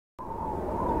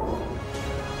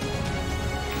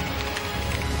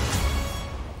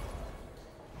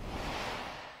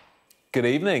Good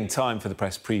evening. Time for the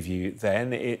press preview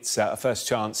then. It's a first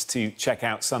chance to check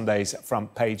out Sunday's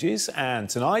front pages, and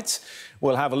tonight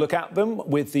we'll have a look at them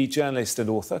with the journalist and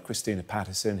author Christina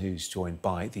Patterson, who's joined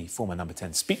by the former Number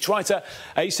 10 speechwriter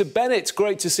Asa Bennett.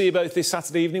 Great to see you both this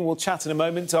Saturday evening. We'll chat in a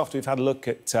moment after we've had a look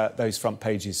at those front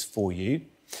pages for you.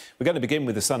 We're going to begin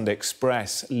with the Sunday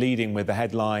Express, leading with the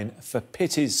headline, "For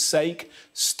pity's sake,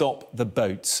 stop the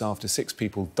boats," after 6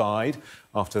 people died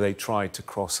after they tried to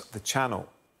cross the channel.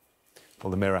 Well,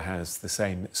 the Mirror has the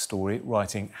same story,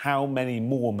 writing, "How many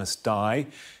more must die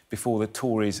before the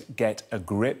Tories get a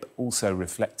grip?" also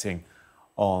reflecting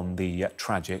on the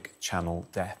tragic channel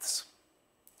deaths.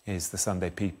 Here's the Sunday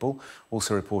People,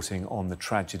 also reporting on the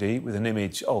tragedy, with an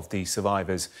image of the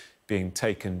survivors being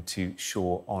taken to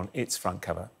shore on its front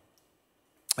cover.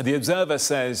 The Observer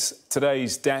says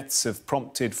today's deaths have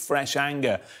prompted fresh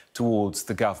anger towards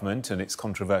the government and its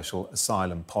controversial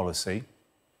asylum policy.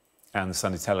 And the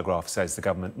Sunday Telegraph says the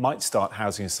government might start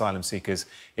housing asylum seekers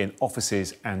in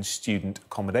offices and student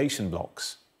accommodation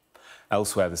blocks.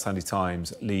 Elsewhere, the Sunday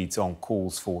Times leads on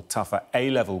calls for tougher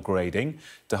A-level grading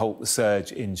to halt the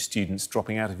surge in students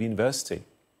dropping out of university.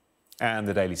 And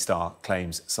the Daily Star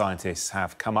claims scientists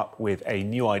have come up with a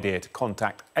new idea to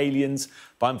contact aliens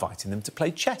by inviting them to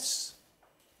play chess.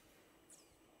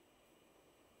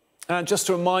 And just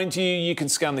to remind you, you can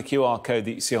scan the QR code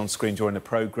that you see on screen during the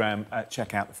programme.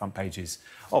 Check out the front pages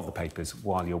of the papers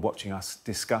while you're watching us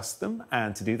discuss them.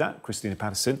 And to do that, Christina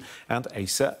Patterson and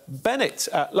Asa Bennett.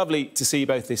 Lovely to see you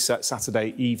both this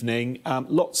Saturday evening.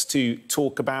 Lots to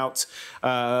talk about.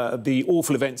 The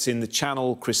awful events in the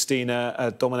Channel,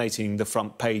 Christina, dominating the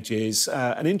front pages.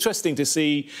 And interesting to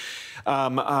see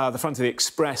the front of the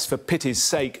Express, "For pity's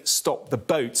sake, stop the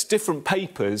boats." Different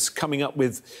papers coming up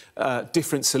with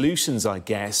different solutions, I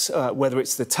guess, whether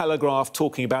it's the Telegraph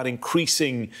talking about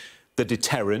increasing the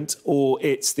deterrent, or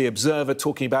it's the Observer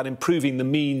talking about improving the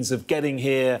means of getting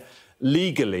here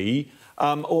legally,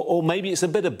 or maybe it's a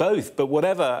bit of both. But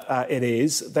whatever it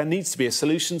is, there needs to be a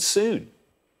solution soon.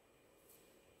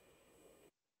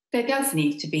 There does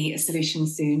need to be a solution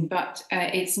soon, but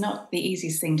it's not the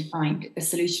easiest thing to find a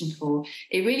solution for.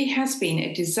 It really has been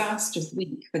a disastrous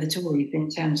week for the Tories in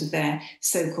terms of their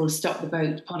so-called stop the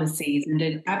boat policies, and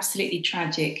an absolutely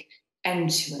tragic end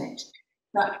to it.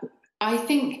 But I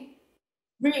think,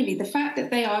 really, the fact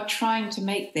that they are trying to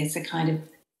make this a kind of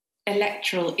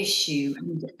electoral issue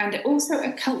and also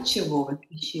a culture war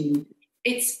issue,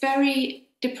 it's very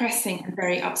depressing and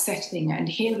very upsetting. And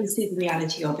here we see the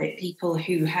reality of it, people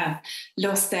who have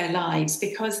lost their lives,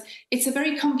 because it's a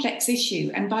very complex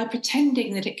issue. And by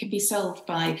pretending that it can be solved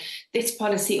by this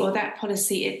policy or that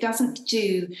policy, it doesn't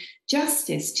do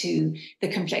justice to the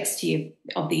complexity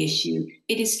of the issue.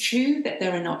 It is true that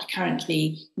there are not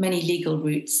currently many legal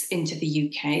routes into the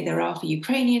UK. There are for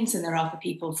Ukrainians and there are for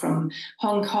people from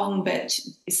Hong Kong, but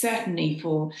certainly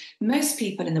for most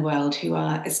people in the world who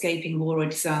are escaping war or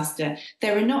disaster,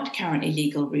 there are not currently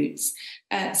legal routes.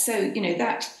 So,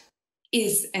 that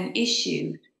is an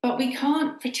issue. But we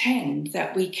can't pretend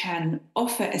that we can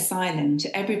offer asylum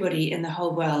to everybody in the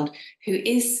whole world who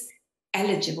is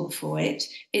eligible for it.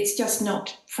 It's just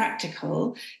not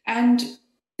practical. And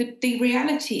the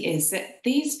reality is that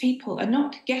these people are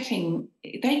not getting,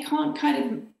 they can't kind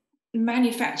of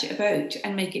manufacture a boat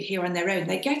and make it here on their own.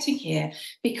 They're getting here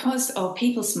because of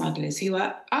people smugglers who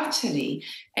are utterly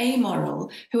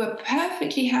amoral, who are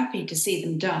perfectly happy to see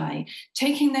them die,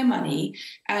 taking their money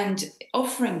and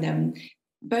offering them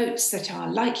boats that are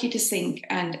likely to sink,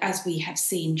 and as we have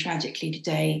seen tragically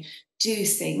today, do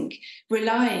sink,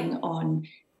 relying on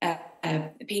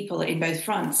people in both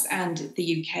France and the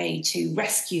UK to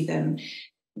rescue them.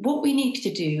 What we need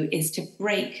to do is to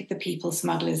break the people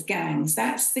smugglers' gangs.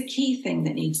 That's the key thing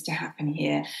that needs to happen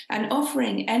here. And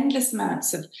offering endless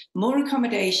amounts of more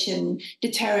accommodation,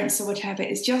 deterrence or whatever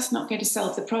is just not going to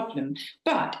solve the problem.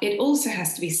 But it also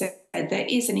has to be said there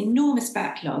is an enormous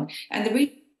backlog, and the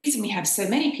reason we have so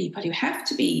many people who have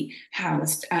to be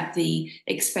housed at the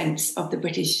expense of the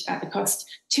British, at the cost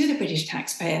to the British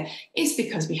taxpayer, is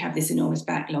because we have this enormous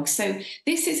backlog. So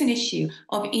this is an issue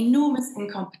of enormous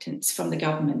incompetence from the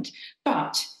government,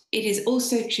 but it is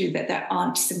also true that there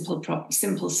aren't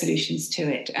simple solutions to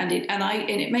it, and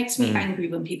it makes me angry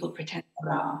when people pretend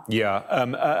there are.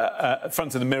 Yeah,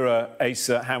 front of the Mirror,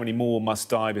 Asa, "How many more must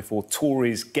die before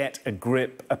Tories get a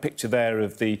grip?" A picture there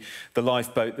of the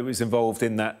lifeboat that was involved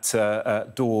in that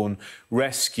Dawn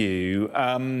rescue.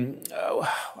 I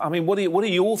mean, what are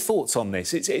your thoughts on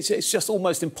this? It's just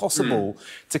almost impossible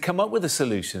to come up with a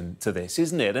solution to this,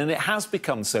 isn't it? And it has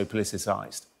become so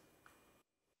politicised.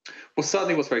 Well,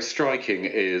 certainly what's very striking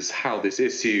is how this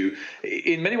issue,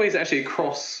 in many ways, actually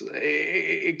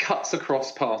it cuts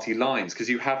across party lines, because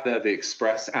you have there the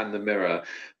Express and the Mirror,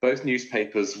 both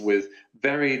newspapers with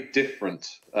very different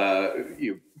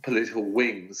political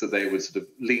wings that they would sort of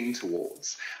lean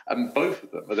towards. And both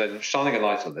of them are then shining a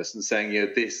light on this and saying,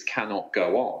 this cannot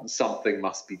go on, something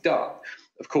must be done.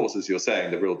 Of course, as you're saying,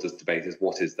 the real debate is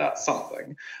what is that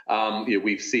something?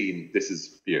 We've seen this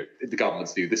is, the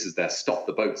government's view, this is their stop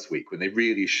the boats week, when they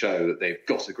really show that they've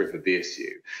got a grip of the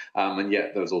issue. And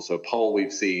yet there's also a poll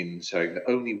we've seen showing that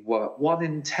only 1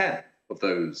 in 10 of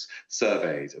those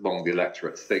surveyed among the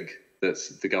electorate think that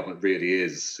the government really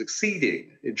is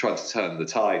succeeding in trying to turn the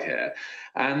tide here.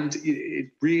 And it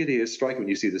really is striking when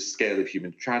you see the scale of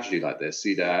human tragedy like this.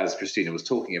 As Christina was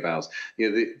talking about,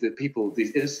 the people,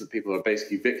 these innocent people, are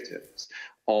basically victims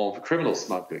of criminal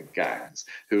smuggling gangs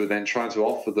who are then trying to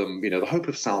offer them, the hope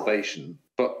of salvation,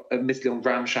 but admittedly on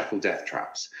ramshackle death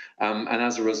traps. And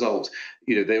as a result,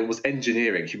 they're almost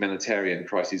engineering humanitarian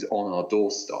crises on our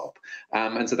doorstep.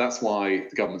 And so that's why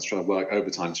the government's trying to work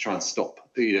overtime to try and stop,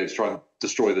 to try and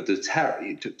destroy the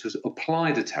deterrent, to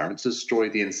apply deterrence, to destroy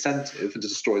the incentive and to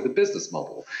destroy the business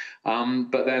model.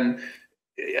 But then,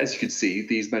 as you can see,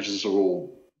 these measures are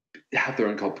all have their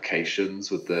own complications,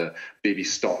 with the baby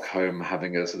Stockholm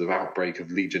having a sort of outbreak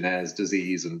of Legionnaire's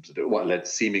disease and what led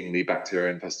seemingly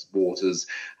bacteria-infested waters,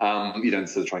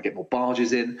 instead of trying to get more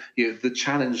barges in. The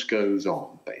challenge goes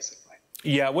on, basically.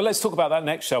 Yeah, well, let's talk about that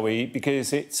next, shall we?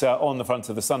 Because it's on the front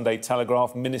of the Sunday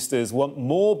Telegraph. Ministers want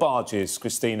more barges,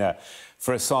 Christina,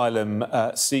 for asylum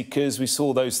seekers. We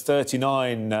saw those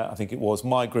 39, I think it was,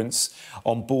 migrants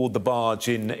on board the barge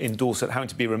in Dorset having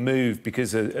to be removed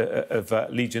because of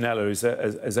Legionella,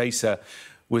 as Asa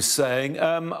was saying.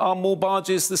 Are more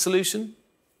barges the solution?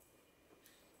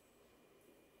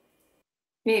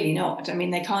 Really not. I mean,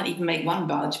 they can't even make one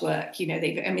barge work.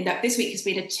 This week has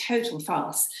been a total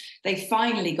farce. They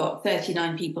finally got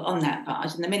 39 people on that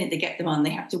barge, and the minute they get them on, they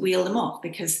have to wheel them off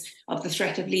because of the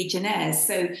threat of Legionnaires.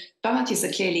 So barges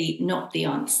are clearly not the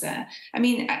answer. I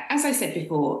mean, as I said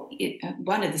before,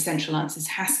 one of the central answers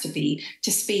has to be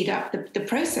to speed up the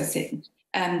processing.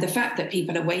 The fact that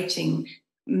people are waiting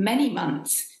many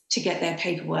months to get their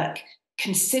paperwork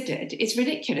considered is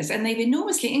ridiculous, and they've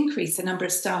enormously increased the number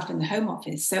of staff in the Home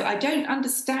Office. So I don't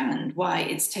understand why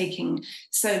it's taking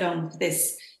so long for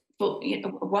this,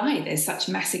 why there's such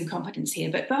mass incompetence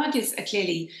here. But barges are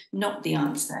clearly not the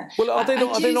answer. Well, are they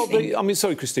not? I mean,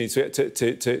 sorry, Christine,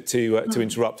 to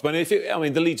interrupt. But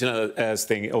the Legionnaires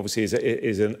thing obviously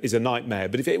is a nightmare.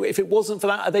 But if it wasn't for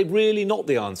that, are they really not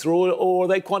the answer, or are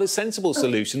they quite a sensible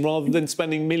solution rather than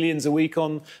spending millions a week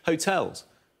on hotels?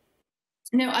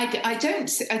 No, I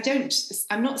don't.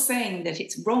 I'm not saying that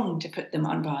it's wrong to put them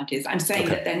on barges. I'm saying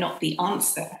that they're not the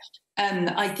answer.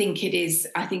 I think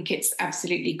it's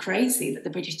absolutely crazy that the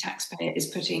British taxpayer is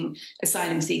putting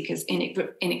asylum seekers in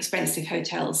inexpensive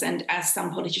hotels, and as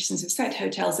some politicians have said,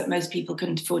 hotels that most people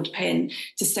couldn't afford to pay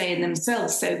to stay in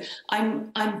themselves. So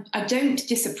I don't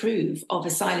disapprove of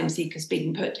asylum seekers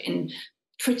being put in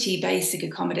pretty basic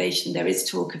accommodation. There is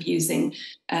talk of using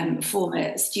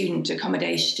former student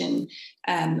accommodation,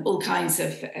 all kinds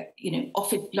of,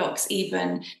 office blocks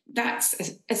even. That's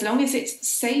as long as it's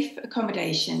safe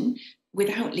accommodation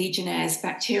without Legionnaire's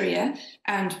bacteria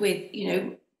and with,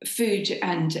 food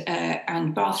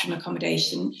and bathroom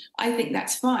accommodation, I think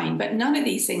that's fine. But none of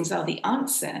these things are the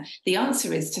answer. The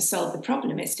answer is to solve the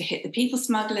problem. It's to hit the people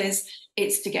smugglers.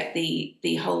 It's to get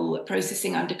the whole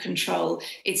processing under control.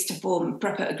 It's to form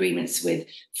proper agreements with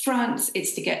France.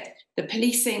 It's to get the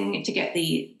policing, to get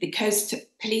the coast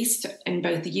policed in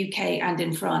both the UK and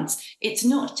in France. It's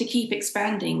not to keep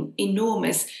expanding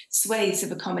enormous swathes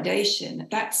of accommodation.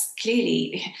 That's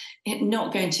clearly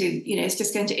not going to, it's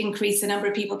just going to increase the number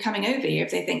of people coming over here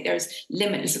if they think there's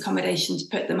limitless accommodation to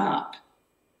put them up.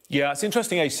 Yeah, it's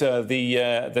interesting, Asa,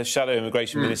 the Shadow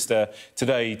Immigration Minister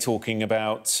today talking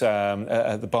about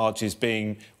the barges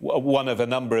being one of a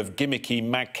number of gimmicky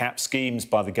madcap schemes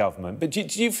by the government. But do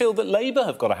you feel that Labour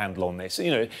have got a handle on this?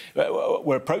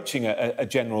 We're approaching a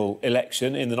general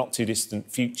election in the not-too-distant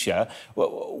future.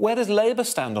 Where does Labour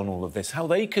stand on all of this? How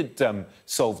they could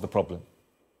solve the problem?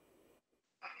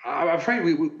 I'm afraid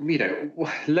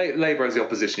Labour as the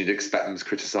opposition, you'd expect them to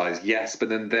criticise, yes, but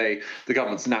then the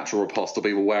government's natural riposte will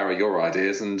be, well, where are your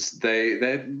ideas? And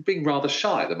they're being rather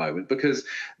shy at the moment because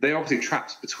they're obviously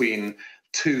trapped between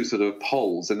two sort of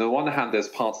poles. And on the one hand, there's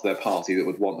parts of their party that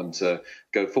would want them to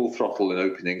go full throttle in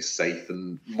opening safe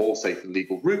and more safe and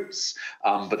legal routes.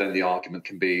 But then the argument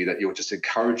can be that you're just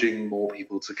encouraging more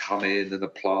people to come in and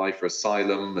apply for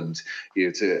asylum, and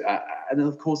and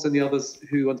of course, then the others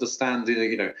who understand,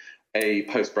 a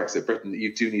post-Brexit Britain,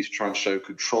 you do need to try and show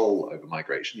control over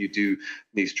migration. You do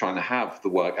need to try and have the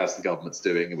work, as the government's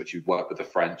doing, in which you work with the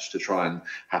French to try and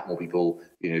have more people,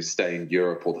 stay in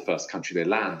Europe or the first country they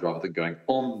land rather than going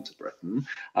on to Britain,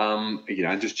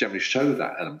 and just generally show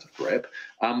that element of grip.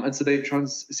 And so they try and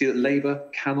see that Labour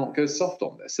cannot go soft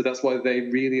on this. So that's why they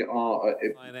really are...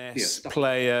 INS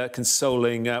player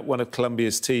consoling one of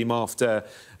Colombia's team after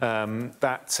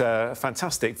that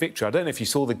fantastic victory. I don't know if you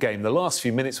saw the game. The last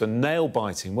few minutes were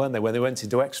nail-biting, weren't they, when they went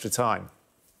into extra time?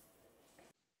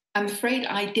 I'm afraid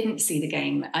I didn't see the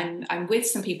game. I'm with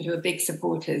some people who are big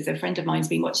supporters. A friend of mine's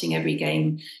been watching every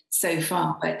game so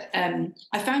far, but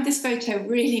I found this photo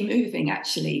really moving,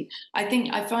 actually.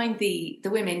 I find the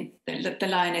women, the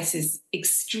Lionesses,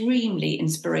 extremely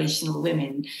inspirational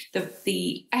women.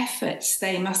 The efforts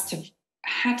they must have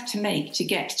had to make to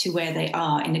get to where they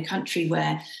are in a country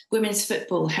where women's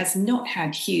football has not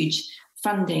had huge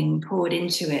funding poured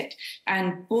into it.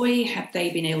 And boy, have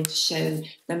they been able to show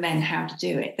the men how to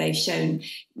do it. They've shown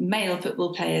male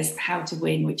football players how to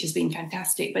win, which has been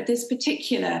fantastic. But this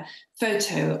particular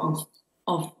photo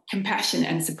of compassion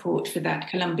and support for that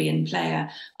Colombian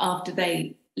player after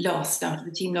the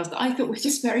team lost, I thought was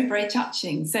just very, very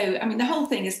touching. So, I mean, the whole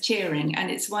thing is cheering,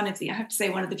 and it's I have to say,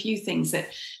 one of the few things that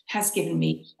has given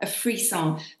me a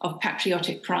frisson of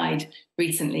patriotic pride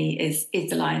recently is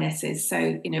the Lionesses.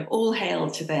 So, all hail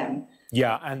to them.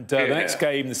 Yeah, and the next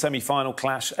game, the semi-final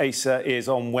clash, Asa, is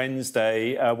on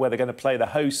Wednesday, where they're going to play the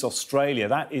hosts, Australia.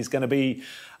 That is going to be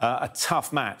a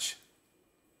tough match.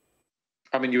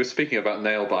 I mean, you were speaking about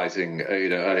nail-biting,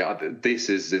 earlier. This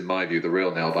is, in my view, the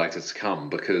real nail-biter to come,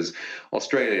 because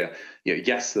Australia,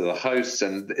 yes, they're the hosts.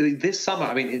 And this summer,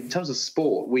 I mean, in terms of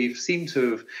sport, we've seemed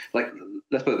to have,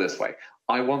 let's put it this way.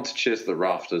 I want to cheers the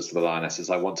rafters for the Lionesses.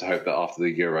 I want to hope that after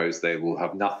the Euros, they will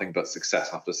have nothing but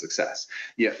success after success.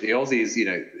 Yeah, the Aussies,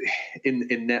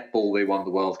 in netball, they won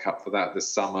the World Cup for that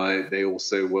this summer. They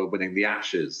also were winning the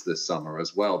Ashes this summer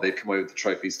as well. They've come away with the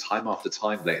trophies time after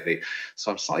time lately.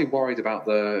 So I'm slightly worried about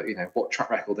what track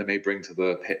record they may bring to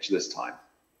the pitch this time.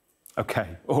 OK,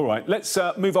 all right. Let's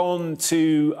move on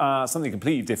to something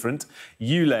completely different.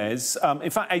 ULEZ. In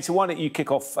fact, Asa, why don't you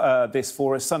kick off this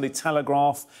for us? Sunday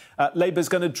Telegraph. Labour's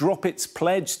going to drop its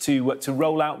pledge to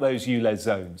roll out those ULEZ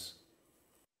zones.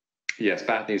 Yes,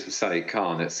 bad news for Sadiq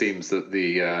Khan. It seems that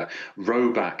the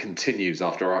rowback continues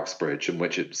after Uxbridge, in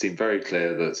which it seemed very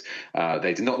clear that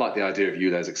they did not like the idea of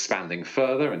ULEZ expanding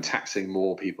further and taxing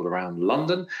more people around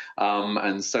London.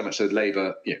 And so much so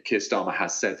Labour, Keir Starmer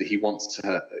has said that he wants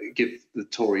to give the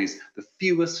Tories the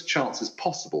fewest chances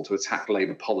possible to attack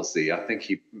Labour policy. I think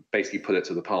he basically put it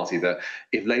to the party that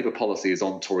if Labour policy is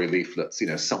on Tory leaflets,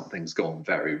 something's gone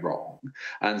very wrong.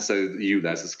 And so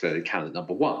ULEZ is clearly candidate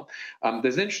number one.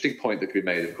 There's an interesting point that could be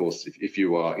made, of course, if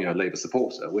you are, a Labour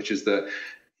supporter, which is that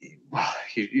you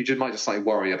might just slightly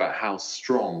worry about how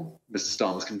strong Mr.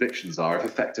 Starmer's convictions are if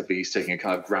effectively he's taking a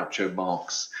kind of Groucho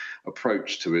Marx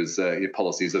approach to his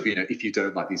policies of, if you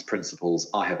don't like these principles,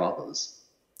 I have others.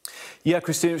 Yeah,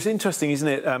 Christina, it's interesting, isn't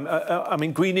it? I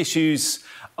mean, green issues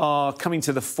are coming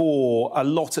to the fore a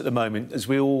lot at the moment as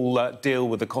we all deal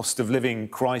with the cost of living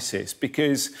crisis,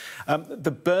 because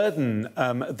the burden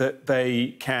that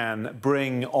they can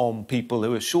bring on people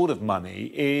who are short of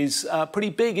money is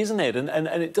pretty big, isn't it? And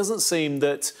it doesn't seem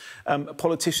that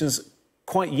politicians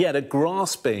quite yet are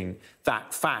grasping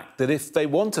that fact that if they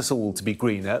want us all to be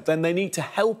greener, then they need to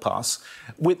help us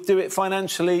do it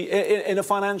financially, in a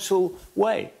financial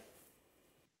way.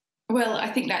 Well, I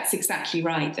think that's exactly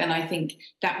right. And I think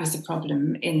that was the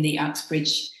problem in the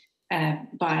Uxbridge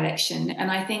by-election.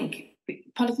 And I think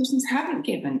politicians haven't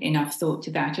given enough thought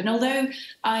to that. And although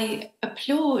I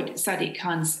applaud Sadiq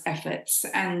Khan's efforts,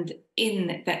 and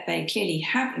in that they clearly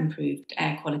have improved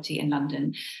air quality in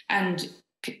London, and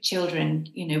children,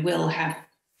 will have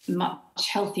much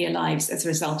healthier lives as a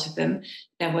result of them.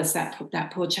 There was that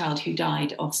poor child who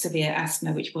died of severe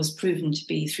asthma, which was proven to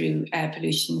be through air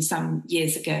pollution some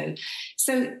years ago.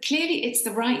 So clearly it's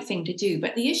the right thing to do.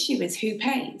 But the issue is who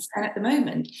pays. And at the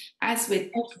moment, as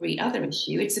with every other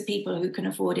issue, it's the people who can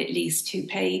afford it least who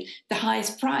pay the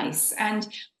highest price. And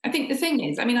I think the thing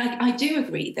is, I do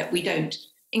agree that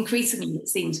increasingly it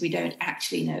seems we don't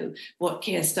actually know what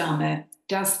Keir Starmer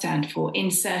does stand for in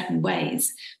certain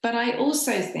ways. But I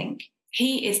also think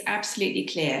he is absolutely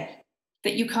clear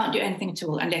that you can't do anything at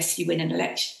all unless you win an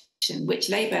election, which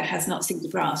Labour has not seemed to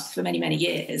grasp for many, many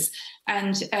years.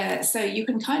 And so you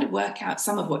can kind of work out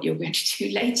some of what you're going to do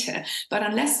later. But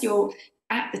unless you're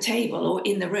at the table or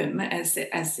in the room, as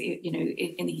you know,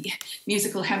 in the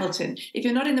musical Hamilton, if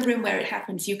you're not in the room where it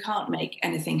happens, you can't make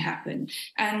anything happen.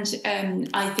 And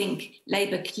I think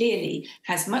Labour clearly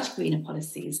has much greener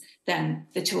policies than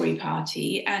the Tory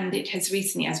party. And it has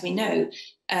recently, as we know,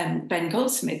 Ben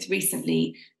Goldsmith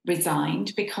recently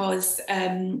resigned because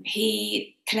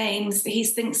he claims, he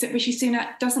thinks that Rishi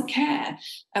Sunak doesn't care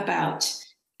about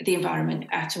the environment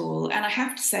at all. And I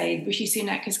have to say, Rishi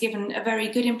Sunak has given a very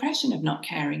good impression of not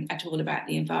caring at all about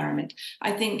the environment.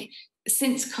 I think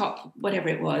since COP, whatever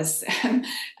it was,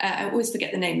 I always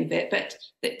forget the name of it, but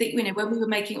you know, when we were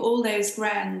making all those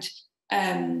grand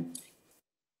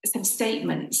some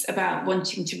statements about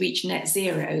wanting to reach net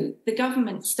zero, the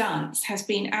government stance has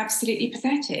been absolutely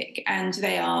pathetic, and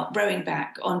they are rowing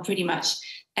back on pretty much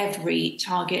every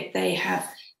target they have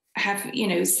you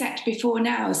know, set before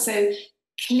now. So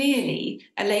clearly,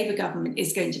 a Labour government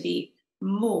is going to be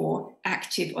more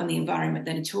active on the environment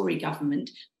than a Tory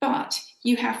government. But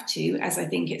you have to, as I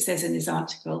think it says in this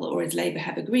article, or as Labour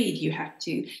have agreed, you have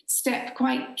to step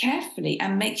quite carefully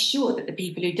and make sure that the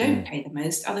people who don't pay the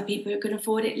most are the people who can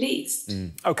afford it least.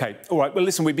 OK, all right. Well,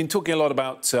 listen, we've been talking a lot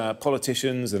about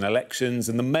politicians and elections,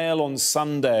 and the Mail on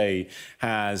Sunday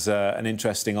has an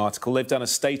interesting article. They've done a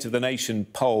State of the Nation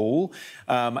poll,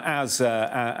 as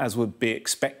would be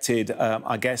expected,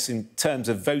 I guess, in terms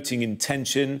of voting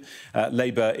intention.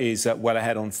 Labour is well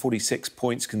ahead on 46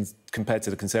 points compared to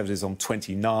the Conservatives on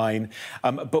 29.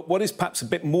 But what is perhaps a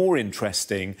bit more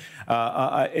interesting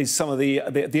is some of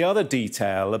the other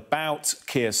detail about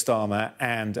Keir Starmer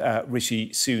and Rishi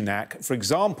Sunak. For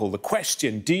example, the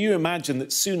question, do you imagine that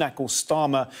Sunak or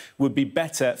Starmer would be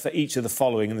better for each of the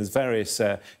following? And there's various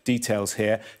details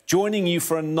here. Joining you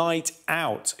for a night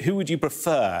out, who would you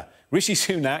prefer? Rishi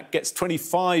Sunak gets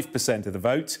 25% of the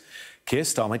vote. Keir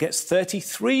Starmer gets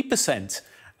 33%.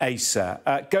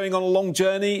 Asa, going on a long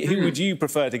journey, who would you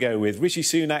prefer to go with? Rishi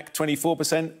Sunak,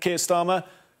 24%, Keir Starmer,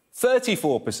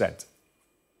 34%.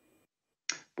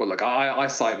 Well, look, I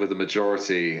side with the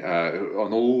majority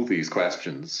on all these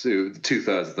questions.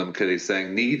 Two-thirds of them clearly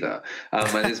saying neither.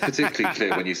 And it's particularly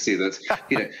clear when you see that,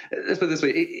 you know, let's put it this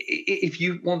way, if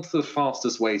you want the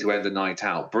fastest way to end a night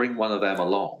out, bring one of them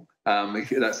along.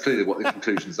 That's clearly what the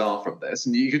conclusions are from this.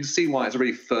 And you can see why it's a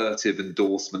really furtive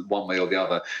endorsement one way or the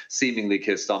other. Seemingly,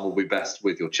 Keir Starmer will be best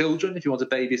with your children if you want a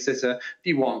babysitter. If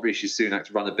you want Rishi Sunak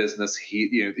to run a business, if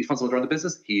you want someone to run a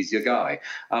business, he's your guy.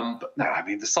 But no, I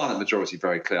mean, the silent majority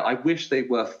very clear. I wish they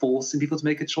were forcing people to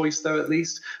make a choice, though, at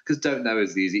least, because don't know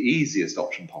is the easiest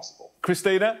option possible.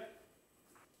 Christina?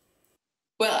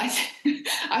 Well,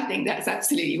 I think that's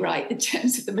absolutely right in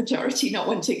terms of the majority not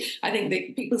wanting. I think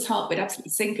that people's heart would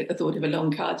absolutely sink at the thought of a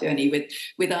long car journey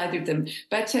with either of them.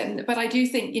 But I do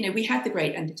think, you know, we had the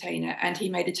great entertainer and he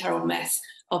made a terrible mess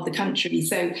of the country.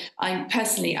 So I'm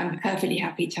perfectly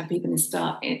happy to have people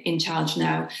in charge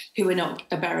now who are not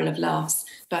a barrel of laughs,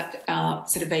 but are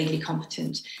sort of vaguely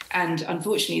competent. And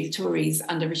unfortunately, the Tories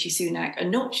under Rishi Sunak are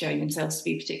not showing themselves to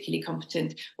be particularly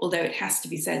competent, although it has to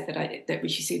be said that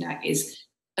Rishi Sunak is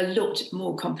a lot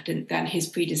more competent than his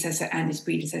predecessor and his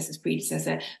predecessor's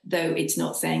predecessor, though it's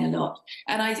not saying a lot.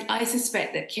 And I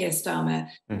suspect that Keir Starmer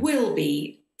will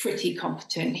be pretty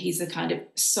competent. He's a kind of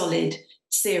solid,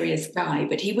 serious guy,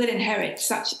 but he will inherit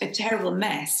such a terrible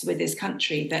mess with this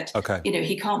country that, you know,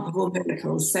 he can't perform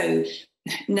miracles. So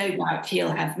no doubt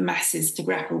he'll have masses to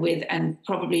grapple with and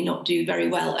probably not do very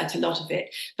well at a lot of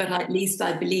it. But at least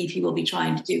I believe he will be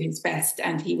trying to do his best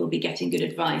and he will be getting good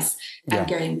advice and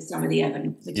going with some of the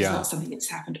evidence, which is not something that's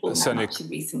happened all that much in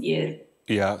recent years.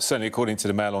 Yeah, certainly according to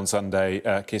the Mail on Sunday,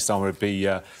 Keir Starmer would be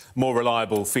more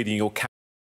reliable feeding your cat.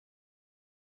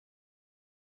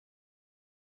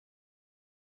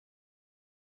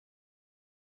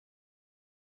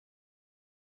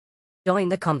 Join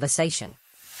the conversation.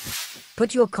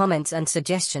 Put your comments and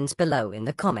suggestions below in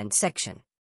the comment section.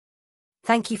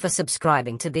 Thank you for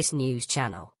subscribing to this news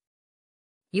channel.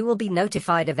 You will be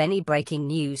notified of any breaking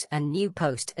news and new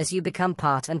post as you become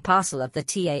part and parcel of the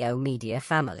TAO Media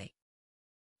family.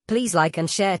 Please like and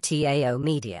share TAO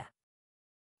Media.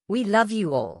 We love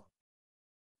you all.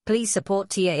 Please support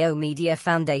TAO Media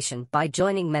Foundation by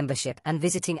joining membership and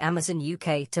visiting Amazon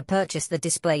UK to purchase the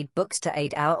displayed books to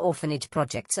aid our orphanage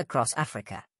projects across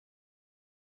Africa.